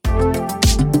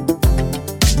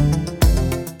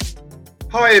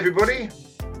Hi everybody,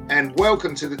 and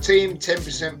welcome to the Team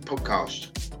 10%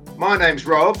 podcast. My name's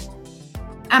Rob.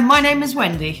 And my name is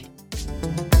Wendy.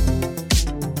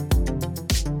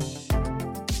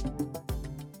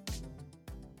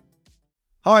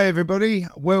 Hi everybody,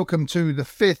 welcome to the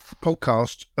fifth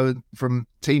podcast from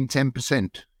Team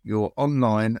 10%, your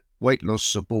online weight loss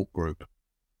support group.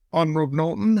 I'm Rob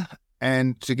Norton,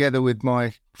 and together with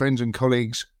my friends and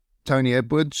colleagues Tony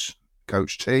Edwards,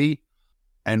 Coach T,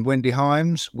 and Wendy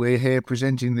Himes, we're here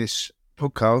presenting this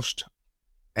podcast,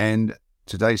 and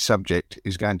today's subject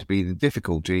is going to be the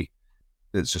difficulty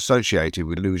that's associated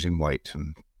with losing weight.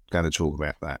 I'm going to talk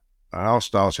about that. I'll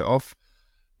start it off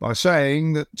by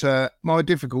saying that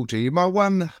my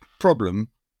one problem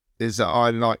is that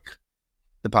I like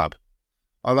the pub.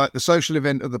 I like the social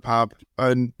event of the pub,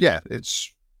 and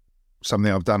it's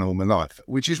something I've done all my life,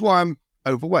 which is why I'm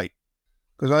overweight,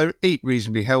 because I eat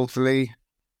reasonably healthily.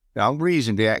 I'm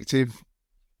reasonably active,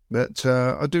 but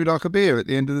I do like a beer at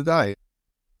the end of the day.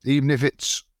 Even if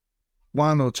it's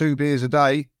 1 or 2 beers a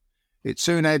day, it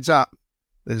soon adds up.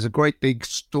 There's a great big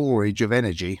storage of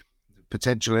energy,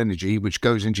 potential energy, which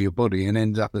goes into your body and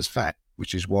ends up as fat,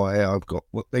 which is why I've got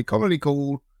what they commonly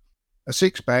call a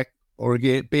six-pack or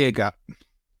a beer gut.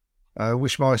 I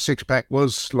wish my six-pack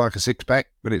was like a six-pack,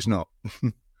 but it's not.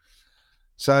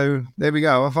 So there we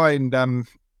go. I find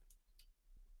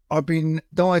I've been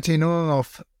dieting on and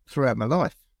off throughout my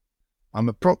life. I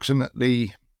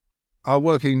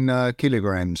work in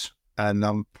kilograms, and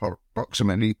I'm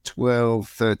approximately 12,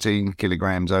 13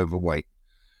 kilograms overweight,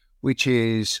 which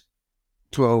is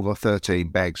 12 or 13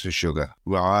 bags of sugar.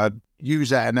 Well, I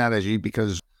use that analogy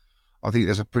because I think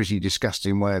that's a pretty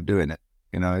disgusting way of doing it.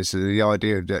 You know, it's the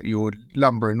idea that you're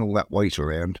lumbering all that weight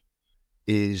around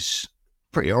is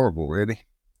pretty horrible, really.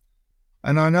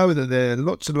 And I know that there are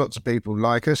lots and lots of people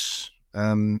like us.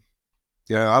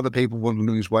 Other people want to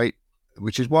lose weight,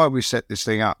 which is why we set this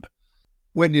thing up.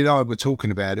 Wendy and I were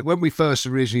talking about it. When we first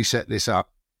originally set this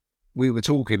up, we were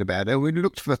talking about it. We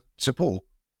looked for support,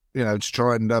 to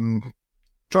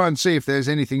try and see if there's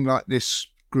anything like this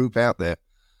group out there.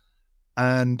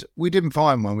 And we didn't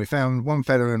find one. We found one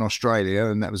fella in Australia,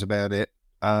 and that was about it,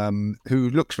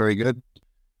 who looks very good.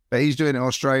 But he's doing it in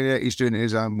Australia. He's doing it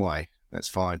his own way. That's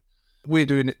fine. We're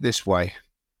doing it this way.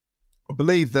 I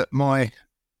believe that my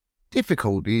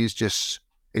difficulty is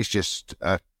just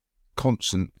a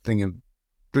constant thing of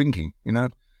drinking,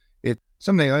 It's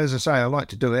something, as I say, I like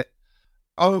to do it.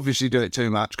 I obviously do it too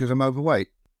much because I'm overweight.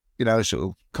 Sort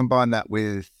of combine that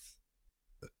with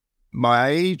my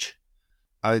age.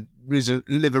 I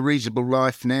live a reasonable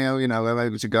life now. I'm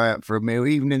able to go out for a meal.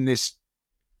 Even in this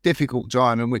difficult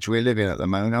time in which we're living at the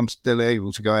moment, I'm still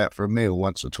able to go out for a meal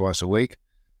once or twice a week,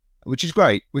 which is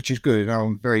great, which is good. And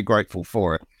I'm very grateful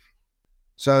for it.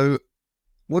 So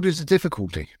what is the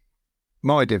difficulty?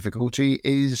 My difficulty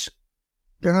is,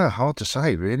 hard to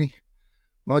say, really.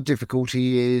 My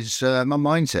difficulty is my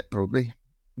mindset, probably,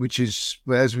 which is,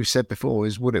 as we said before,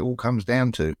 is what it all comes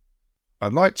down to.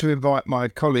 I'd like to invite my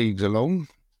colleagues along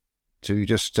to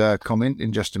just comment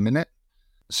in just a minute,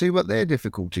 see what their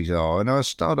difficulties are. And I'll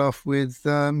start off with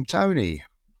Tony.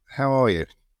 How are you?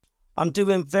 I'm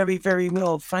doing very, very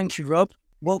well. Thank you, Rob.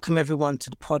 Welcome, everyone, to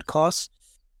the podcast.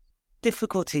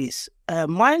 Difficulties.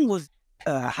 Mine was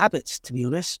habits, to be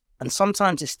honest. And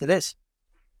sometimes it still is.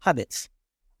 Habits.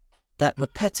 That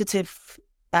repetitive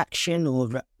action or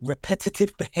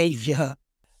repetitive behavior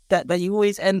that you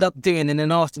always end up doing. And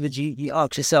then afterwards, you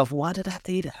ask yourself, why did I have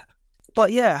to do that?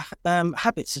 But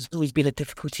habits has always been a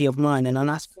difficulty of mine.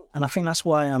 And I think that's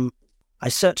why I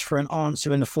searched for an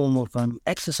answer in the form of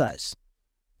exercise.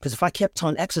 Because if I kept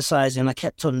on exercising, I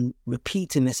kept on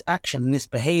repeating this action and this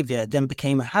behavior, it then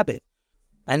became a habit.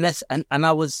 And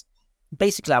I was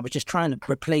just trying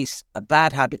to replace a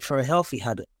bad habit for a healthy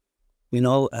habit.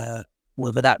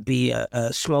 Whether that be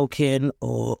smoking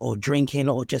or drinking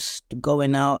or just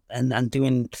going out and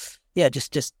doing,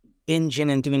 just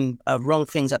binging and doing wrong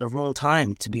things at the wrong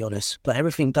time, to be honest. But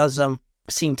everything does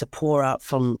seem to pour out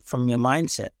from your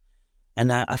mindset.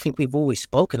 And I think we've always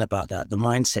spoken about that. The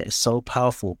mindset is so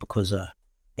powerful because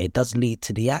it does lead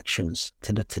to the actions,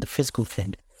 to the physical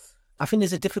thing. I think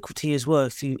there's a difficulty as well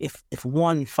if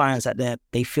one finds that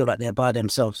they feel like they're by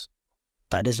themselves,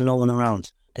 that there's no one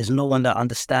around, there's no one that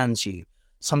understands you.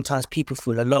 Sometimes people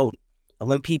feel alone, and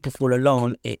when people feel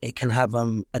alone, it can have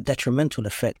a detrimental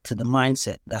effect to the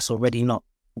mindset that's already not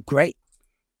great.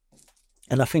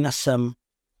 And I think that's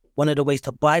one of the ways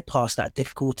to bypass that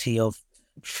difficulty of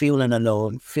feeling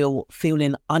alone,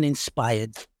 feeling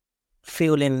uninspired,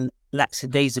 feeling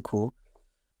lackadaisical,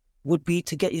 would be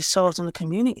to get yourselves in a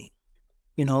community.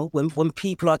 You know, when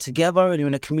people are together and you're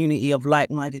in a community of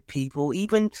like-minded people,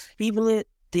 even the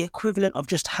equivalent of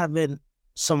just having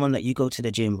someone that you go to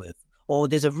the gym with, or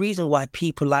there's a reason why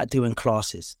people like doing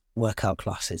classes, workout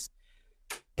classes,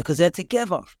 because they're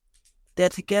together. They're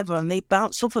together and they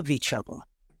bounce off of each other.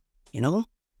 You know,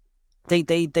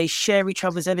 they share each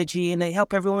other's energy and they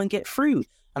help everyone get through.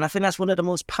 And I think that's one of the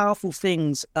most powerful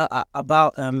things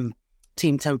about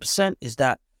Team 10% is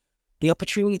that the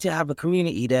opportunity to have a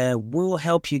community there will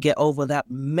help you get over that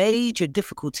major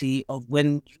difficulty of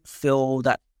when you feel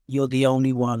that you're the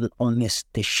only one on this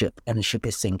ship and the ship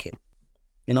is sinking.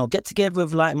 You know, get together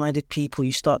with like-minded people,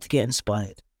 you start to get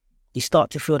inspired. You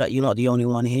start to feel that you're not the only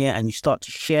one here, and you start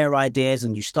to share ideas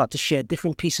and you start to share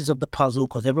different pieces of the puzzle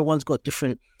because everyone's got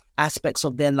different aspects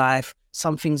of their life.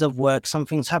 Some things have worked, some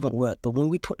things haven't worked. But when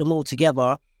we put them all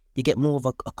together, you get more of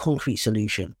a concrete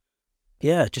solution.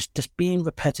 Yeah, just being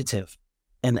repetitive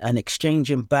and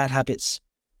exchanging bad habits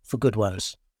for good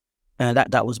ones. And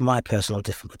that was my personal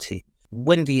difficulty.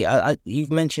 Wendy,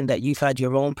 you've mentioned that you've had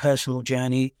your own personal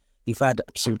journey. You've had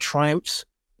some triumphs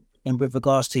with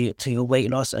regards to your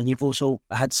weight loss, and you've also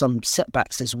had some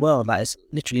setbacks as well. That is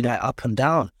literally like up and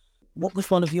down. What was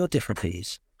one of your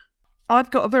difficulties? I've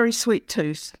got a very sweet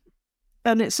tooth,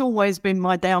 and it's always been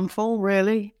my downfall,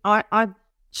 really. I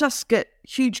just get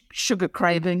huge sugar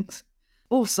cravings.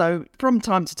 Also, from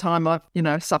time to time,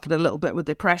 I've, suffered a little bit with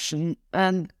depression,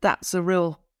 and that's a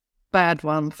real bad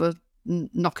one for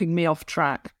knocking me off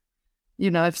track.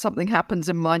 If something happens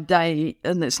in my day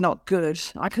and it's not good,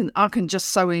 I can just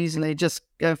so easily just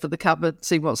go for the cupboard,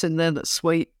 see what's in there that's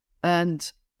sweet.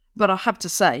 But I have to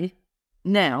say,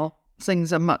 now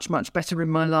things are much, much better in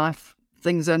my life.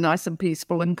 Things are nice and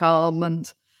peaceful and calm,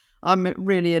 and I'm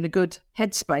really in a good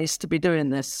headspace to be doing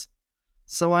this.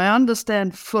 So I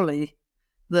understand fully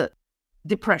that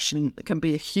depression can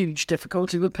be a huge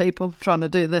difficulty with people trying to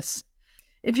do this.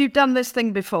 If you've done this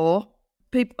thing before,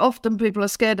 often people are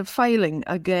scared of failing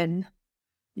again.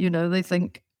 They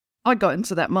think, I got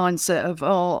into that mindset of,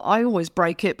 I always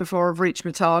break it before I've reached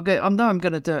my target. I know I'm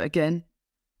going to do it again.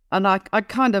 And I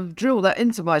kind of drill that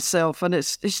into myself, and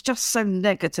it's just so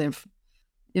negative.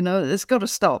 It's got to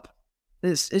stop.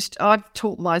 I've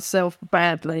taught myself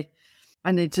badly.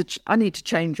 I need to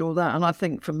change all that. And I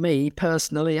think for me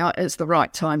personally, it's the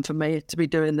right time for me to be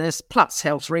doing this. Plus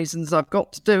health reasons, I've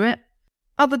got to do it.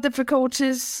 Other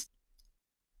difficulties,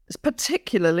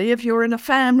 particularly if you're in a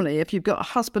family, if you've got a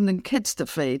husband and kids to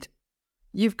feed,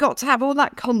 you've got to have all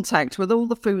that contact with all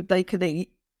the food they can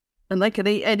eat, and they can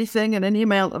eat anything and any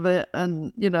amount of it.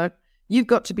 And, you've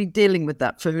got to be dealing with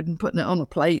that food and putting it on a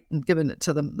plate and giving it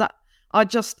to them.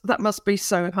 That must be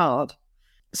so hard.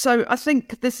 So I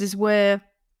think this is where,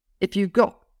 if you've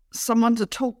got someone to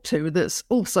talk to that's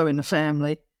also in the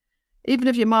family, even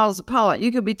if you're miles apart,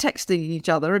 you could be texting each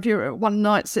other. If you're one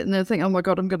night sitting there thinking, oh my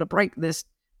God, I'm going to break this,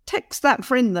 text that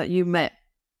friend that you met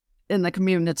in the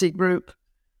community group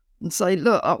and say,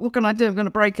 look, what can I do? I'm going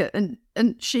to break it. And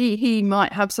he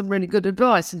might have some really good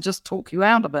advice and just talk you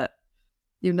out of it.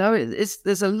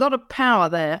 There's a lot of power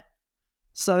there.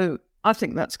 So I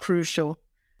think that's crucial.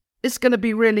 It's going to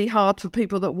be really hard for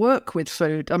people that work with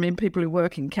food. I mean, people who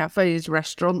work in cafes,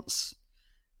 restaurants,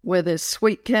 where there's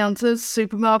sweet counters,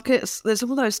 supermarkets. There's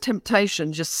all those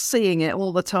temptations, just seeing it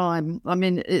all the time. I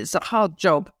mean, it's a hard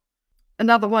job.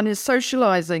 Another one is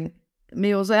socialising,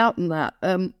 meals out and that,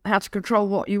 how to control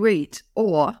what you eat.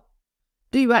 Or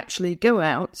do you actually go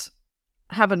out,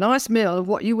 have a nice meal of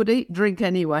what you would eat, drink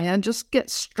anyway, and just get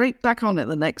straight back on it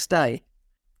the next day?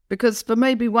 Because for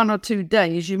maybe 1 or 2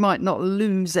 days, you might not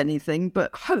lose anything,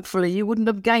 but hopefully you wouldn't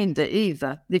have gained it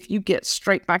either if you get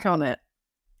straight back on it.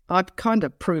 I've kind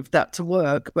of proved that to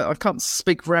work, but I can't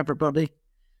speak for everybody.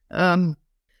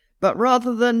 But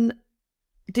rather than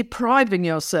depriving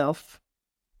yourself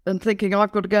and thinking,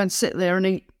 I've got to go and sit there and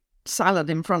eat salad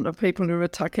in front of people who are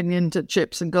tucking into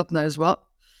chips and God knows what,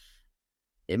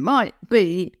 it might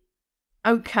be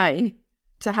okay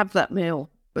to have that meal,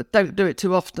 but don't do it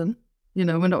too often.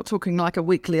 We're not talking like a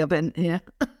weekly event here,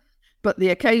 but the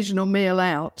occasional meal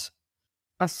out,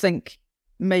 I think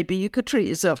maybe you could treat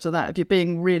yourself to that if you're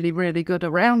being really, really good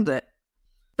around it.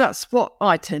 That's what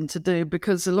I tend to do,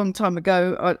 because a long time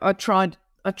ago, I tried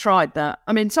that.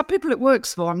 I mean, some people it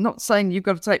works for. I'm not saying you've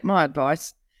got to take my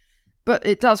advice, but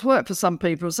it does work for some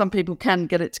people. Some people can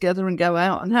get it together and go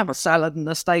out and have a salad and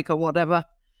a steak or whatever,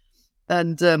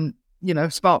 and,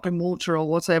 sparkling water or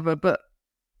whatever. But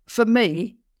for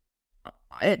me,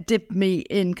 it dipped me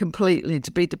in completely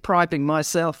to be depriving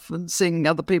myself and seeing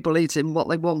other people eating what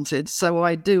they wanted. So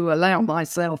I do allow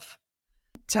myself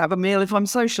to have a meal if I'm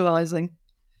socialising.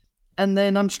 And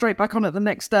then I'm straight back on it the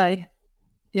next day.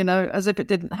 as if it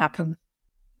didn't happen.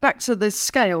 Back to the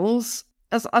scales,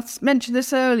 as I mentioned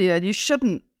this earlier, you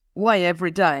shouldn't weigh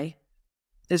every day.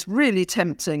 It's really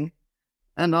tempting.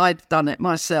 And I've done it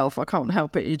myself. I can't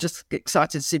help it. You just get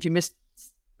excited to see if you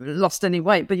lost any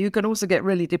weight. But you can also get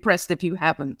really depressed if you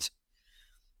haven't.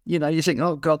 You think,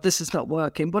 oh, God, this is not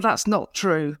working. But that's not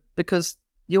true, because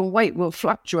your weight will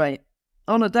fluctuate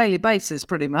on a daily basis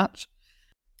pretty much.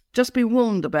 Just be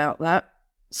warned about that.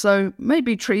 So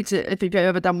maybe treat it, if you've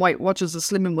ever done Weight Watchers or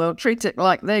Slimming World, treat it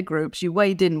like their groups. You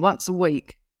weighed in once a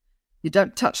week. You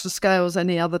don't touch the scales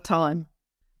any other time,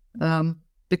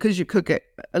 because you could get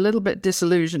a little bit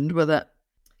disillusioned with it.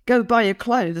 Go by your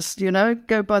clothes,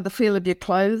 go by the feel of your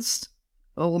clothes,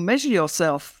 or measure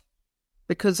yourself,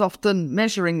 because often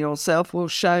measuring yourself will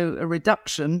show a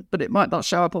reduction, but it might not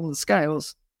show up on the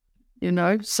scales,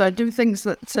 So do things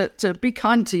to be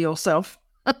kind to yourself.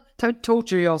 Don't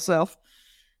torture yourself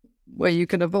where you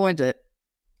can avoid it.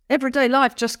 Everyday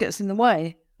life just gets in the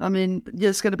way. I mean,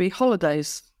 there's going to be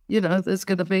holidays, there's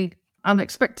going to be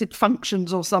unexpected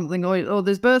functions or something, or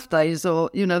there's birthdays, or,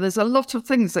 there's a lot of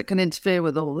things that can interfere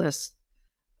with all this.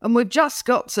 And we've just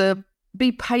got to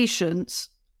be patient,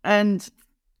 and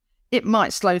it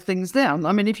might slow things down.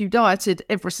 I mean, if you dieted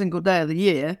every single day of the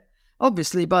year,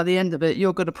 obviously by the end of it,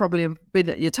 you're going to probably have been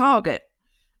at your target.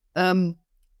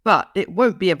 But it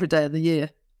won't be every day of the year,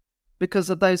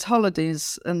 because of those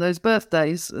holidays and those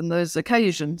birthdays and those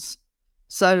occasions.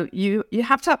 So you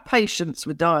have to have patience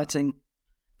with dieting.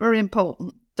 Very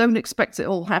important. Don't expect it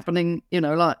all happening,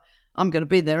 like, I'm going to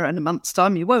be there in a month's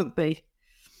time. You won't be.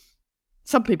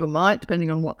 Some people might, depending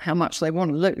on how much they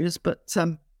want to lose. But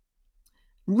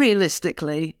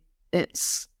realistically,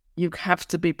 you have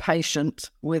to be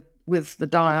patient with the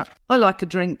diet. I like a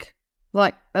drink.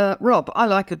 Like Rob, I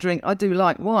like a drink. I do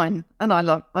like wine, and I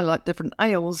like different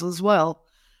ales as well.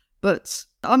 But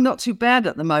I'm not too bad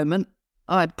at the moment.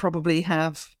 I'd probably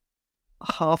have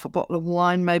half a bottle of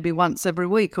wine maybe once every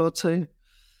week or two.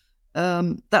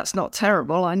 That's not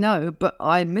terrible, I know, but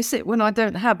I miss it when I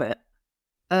don't have it.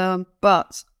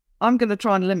 But I'm going to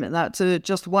try and limit that to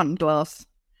just one glass.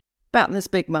 About this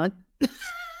big, mate.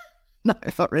 No,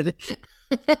 not really.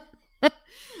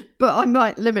 But I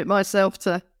might limit myself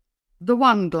to the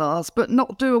one glass, but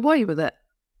not do away with it,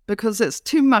 because it's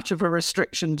too much of a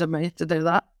restriction to me to do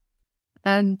that.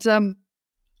 And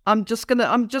I'm just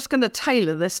gonna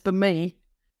tailor this for me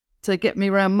to get me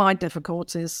around my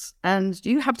difficulties. And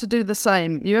you have to do the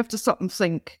same. You have to stop and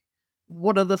think,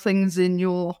 what are the things in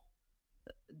your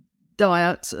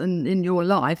diet and in your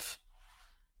life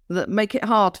that make it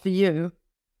hard for you,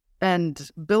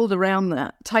 and build around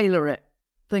that, tailor it.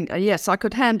 Think, yes, I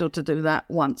could handle to do that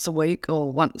once a week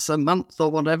or once a month or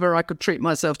whatever. I could treat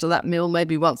myself to that meal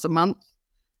maybe once a month.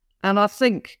 And I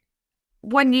think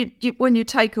when you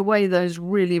take away those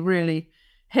really, really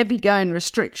heavy-going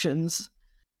restrictions,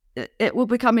 it will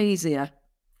become easier.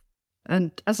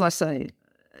 And as I say,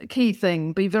 key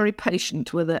thing, be very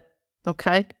patient with it.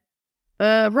 Okay?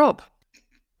 Rob?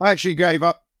 I actually gave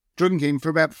up drinking for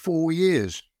about 4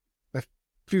 years. A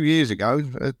few years ago,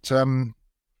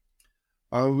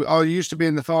 I used to be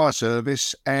in the fire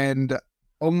service, and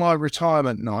on my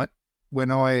retirement night, when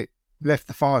I left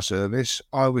the fire service,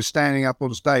 I was standing up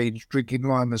on stage drinking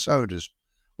lime and sodas,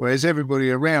 whereas everybody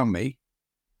around me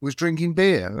was drinking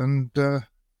beer. And,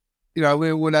 we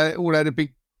all had a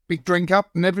big drink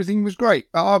up and everything was great.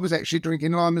 But I was actually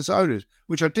drinking lime and sodas,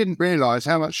 which I didn't realise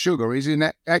how much sugar is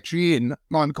actually in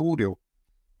lime cordial.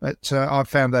 But I've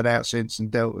found that out since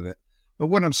and dealt with it. But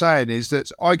what I'm saying is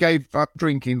that I gave up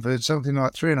drinking for something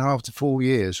like 3.5 to 4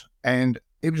 years, and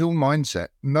it was all mindset.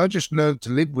 And I just learned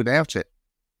to live without it.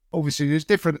 Obviously, it's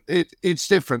different. It's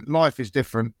different. Life is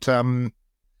different,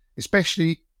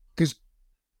 especially because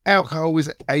alcohol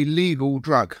is a legal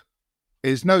drug.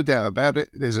 There's no doubt about it.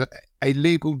 There's a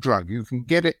legal drug. You can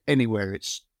get it anywhere.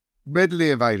 It's readily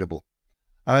available.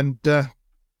 And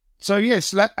so,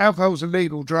 yes, alcohol's a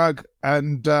legal drug,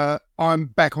 and I'm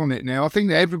back on it now. I think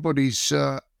that everybody's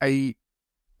an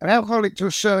alcoholic to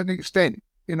a certain extent.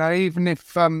 Even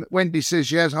if Wendy says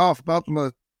she has half a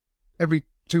bottle every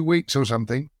 2 weeks or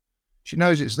something, she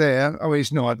knows it's there. Oh,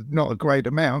 it's not a great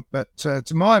amount, but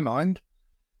to my mind,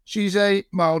 she's a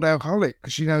mild alcoholic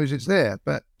because she knows it's there.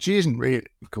 But she isn't really,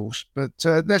 of course. But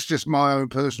that's just my own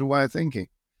personal way of thinking.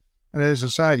 And as I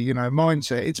say,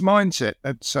 mindset. It's mindset.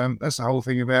 That's the whole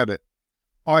thing about it.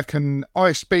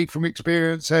 I speak from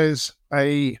experience as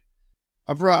I've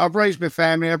raised my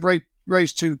family. I've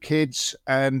raised 2 kids,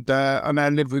 and I now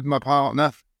live with my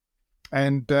partner.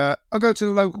 And I go to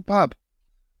the local pub,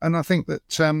 and I think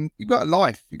that you've got a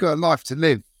life. You've got a life to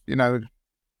live,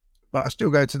 But I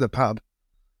still go to the pub.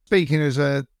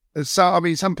 speaking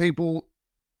some people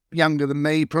younger than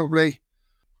me probably,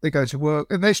 they go to work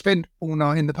and they spend all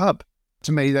night in the pub.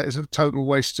 To me, that is a total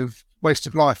waste of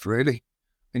life, really.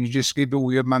 And you just give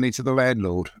all your money to the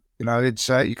landlord. It's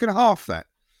you can half that.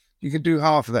 You can do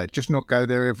half of that, just not go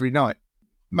there every night.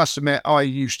 Must admit, I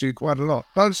used to quite a lot.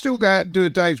 But I'd still go out and do a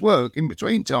day's work in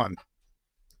between time.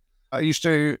 I used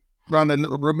to run a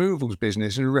little removals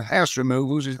business, and house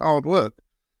removals is hard work.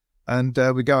 And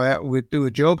we go out, we'd do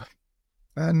a job,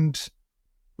 and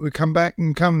we come back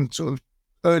and come sort of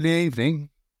early evening.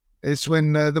 It's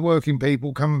when the working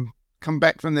people come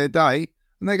back from their day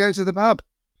and they go to the pub.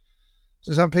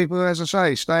 So some people, as I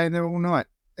say, stay in there all night.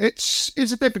 It's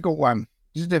a difficult one.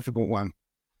 It's a difficult one.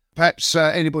 Perhaps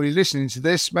anybody listening to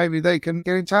this, maybe they can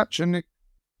get in touch and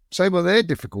say what their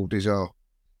difficulties are.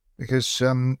 Because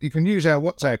you can use our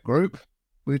WhatsApp group,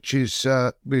 which is,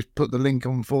 we've put the link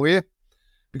on for you.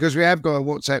 Because we have got a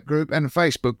WhatsApp group and a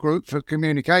Facebook group for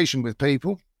communication with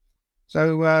people.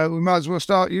 So we might as well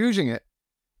start using it.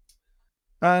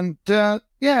 And and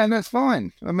that's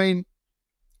fine. I mean,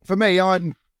 for me,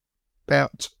 I'm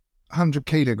about 100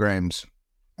 kilograms.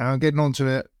 And I'm getting onto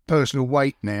a personal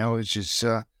weight now, which is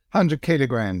 100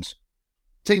 kilograms.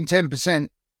 Team 10%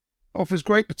 offers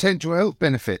great potential health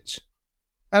benefits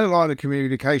and a line of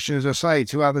communication, as I say,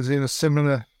 to others in a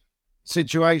similar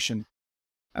situation.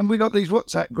 And we got these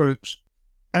WhatsApp groups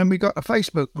and we got a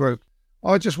Facebook group.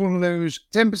 I just want to lose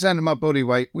 10% of my body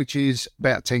weight, which is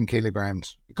about 10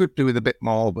 kilograms. You could do with a bit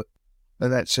more, but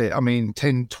that's it. I mean,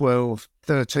 10, 12,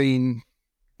 13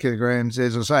 kilograms,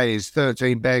 as I say, is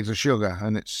 13 bags of sugar,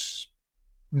 and it's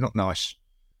not nice.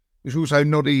 It's also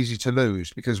not easy to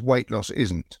lose because weight loss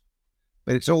isn't.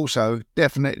 But it's also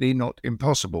definitely not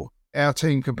impossible. Our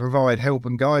team can provide help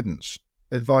and guidance,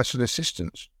 advice and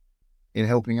assistance in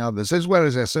helping others, as well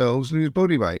as ourselves, lose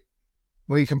body weight.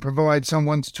 We can provide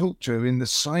someone to talk to in the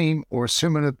same or a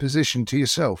similar position to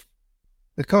yourself.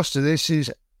 The cost of this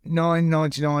is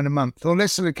 $9.99 a month, or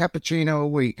less than a cappuccino a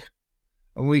week.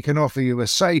 And we can offer you a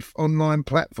safe online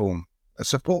platform, a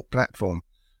support platform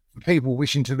for people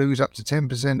wishing to lose up to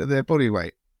 10% of their body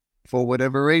weight for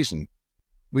whatever reason.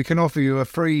 We can offer you a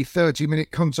free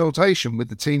 30-minute consultation with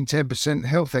the Team 10%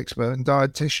 health expert and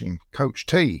dietitian, Coach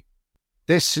T.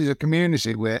 This is a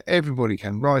community where everybody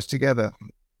can rise together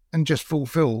and just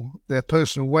fulfill their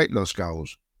personal weight loss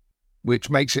goals, which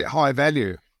makes it high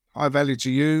value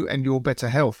to you and your better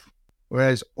health.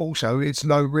 Whereas also it's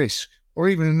low risk, or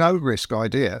even a no risk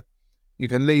idea. You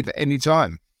can leave at any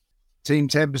time. Team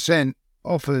 10%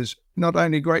 offers not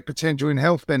only great potential in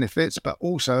health benefits, but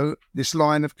also this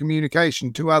line of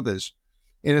communication to others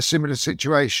in a similar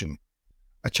situation,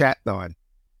 a chat line,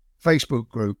 Facebook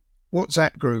group,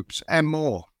 WhatsApp groups, and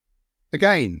more.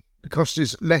 Again, the cost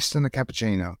is less than a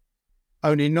cappuccino.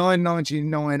 Only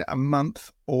 $9.99 a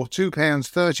month or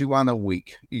 £2.31 a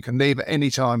week. You can leave at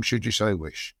any time should you so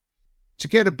wish. To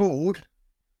get aboard,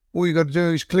 all you got to do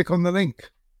is click on the link.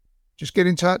 Just get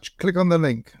in touch, click on the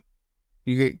link.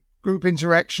 You get group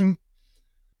interaction.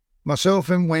 Myself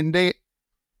and Wendy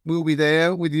will be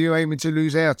there with you, aiming to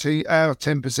lose our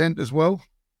 10% as well.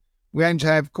 We aim to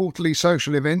have quarterly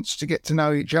social events to get to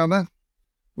know each other.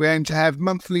 We aim to have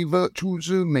monthly virtual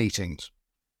Zoom meetings.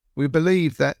 We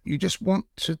believe that you just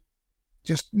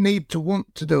need to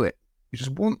want to do it. You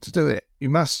just want to do it. You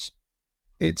must.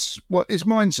 It's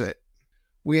mindset.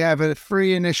 We have a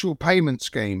free initial payment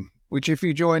scheme, which if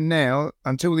you join now,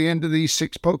 until the end of these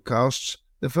 6 podcasts,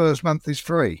 the first month is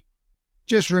free.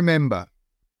 Just remember,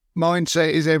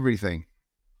 mindset is everything.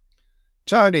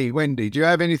 Tony, Wendy, do you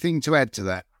have anything to add to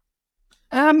that?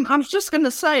 I was just going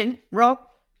to say, Rob,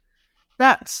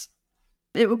 that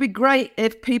it would be great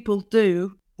if people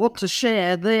do want to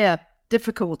share their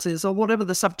difficulties or whatever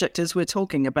the subject is we're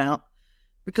talking about.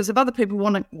 Because if other people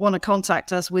want to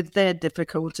contact us with their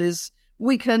difficulties,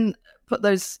 we can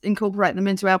incorporate them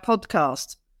into our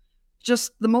podcast.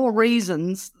 Just the more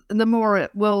reasons, the more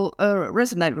it will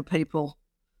resonate with people.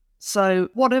 So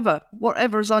whatever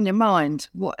is on your mind,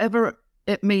 whatever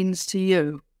it means to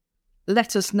you,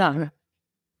 let us know.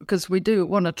 Because we do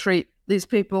want to treat these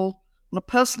people on a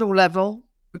personal level,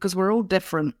 because we're all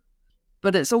different.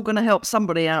 But it's all going to help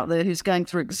somebody out there who's going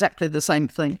through exactly the same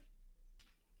thing.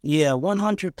 Yeah,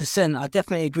 100%. I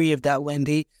definitely agree with that,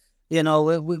 Wendy. You know,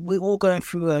 we're all going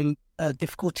through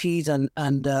difficulties, and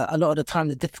a lot of the time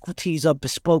the difficulties are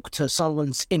bespoke to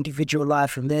someone's individual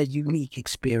life and their unique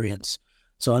experience.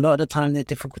 So a lot of the time their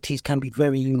difficulties can be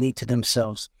very unique to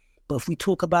themselves. But if we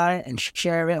talk about it and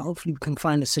share it, hopefully we can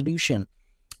find a solution.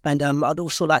 And I'd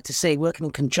also like to say, working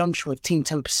in conjunction with Team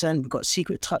 10%, we've got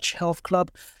Secret Touch Health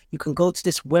Club. you can go to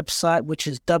this website, which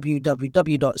is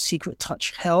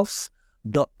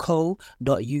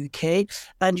www.secrettouchhealth.co.uk.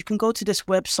 And you can go to this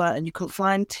website and you can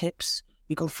find tips,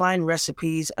 you can find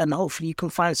recipes, and hopefully you can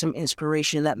find some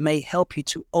inspiration that may help you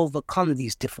to overcome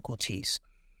these difficulties.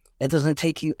 It doesn't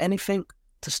take you anything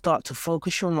to start to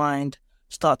focus your mind,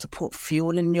 start to put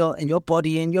fuel in your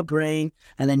body, in your brain,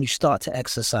 and then you start to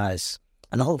exercise.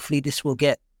 And hopefully this will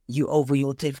get you over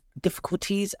your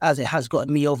difficulties, as it has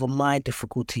gotten me over my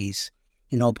difficulties,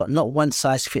 but not one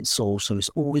size fits all. So it's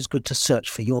always good to search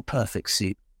for your perfect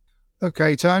suit.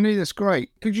 Okay, Tony, that's great.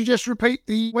 Could you just repeat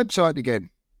the website again?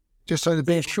 Just so the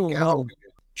people sure, Rob.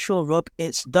 Sure, Rob.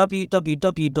 It's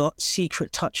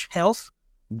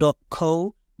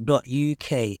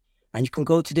www.secrettouchhealth.co.uk. And you can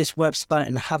go to this website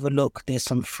and have a look. There's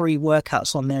some free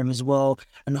workouts on there as well.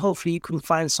 And hopefully you can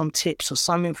find some tips or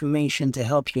some information to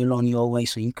help you along your way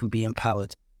so you can be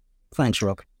empowered. Thanks,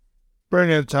 Rob.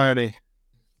 Brilliant, Tony.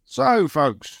 So,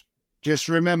 folks, just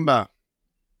remember,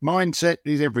 mindset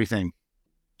is everything.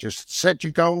 Just set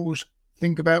your goals,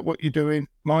 think about what you're doing.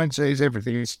 Mindset is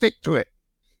everything. Stick to it.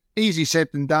 Easy said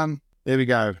than done. There we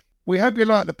go. We hope you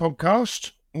like the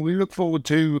podcast. We look forward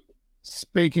to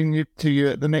speaking to you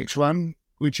at the next one,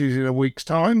 which is in a week's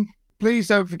time. Please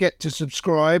don't forget to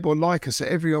subscribe or like us at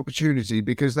every opportunity,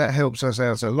 because that helps us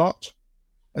out a lot.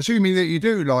 Assuming that you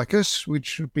do like us,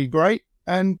 which would be great.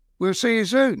 And we'll see you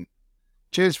soon.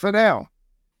 Cheers for now.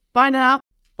 Bye now.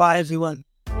 Bye, everyone.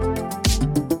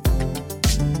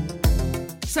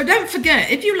 So don't forget,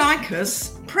 if you like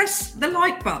us, press the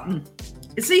like button.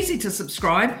 It's easy to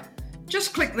subscribe.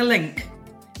 Just click the link.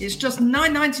 It's just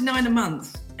 $9.99 a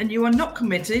month, and you are not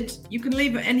committed. You can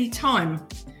leave at any time.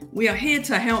 We are here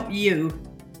to help you.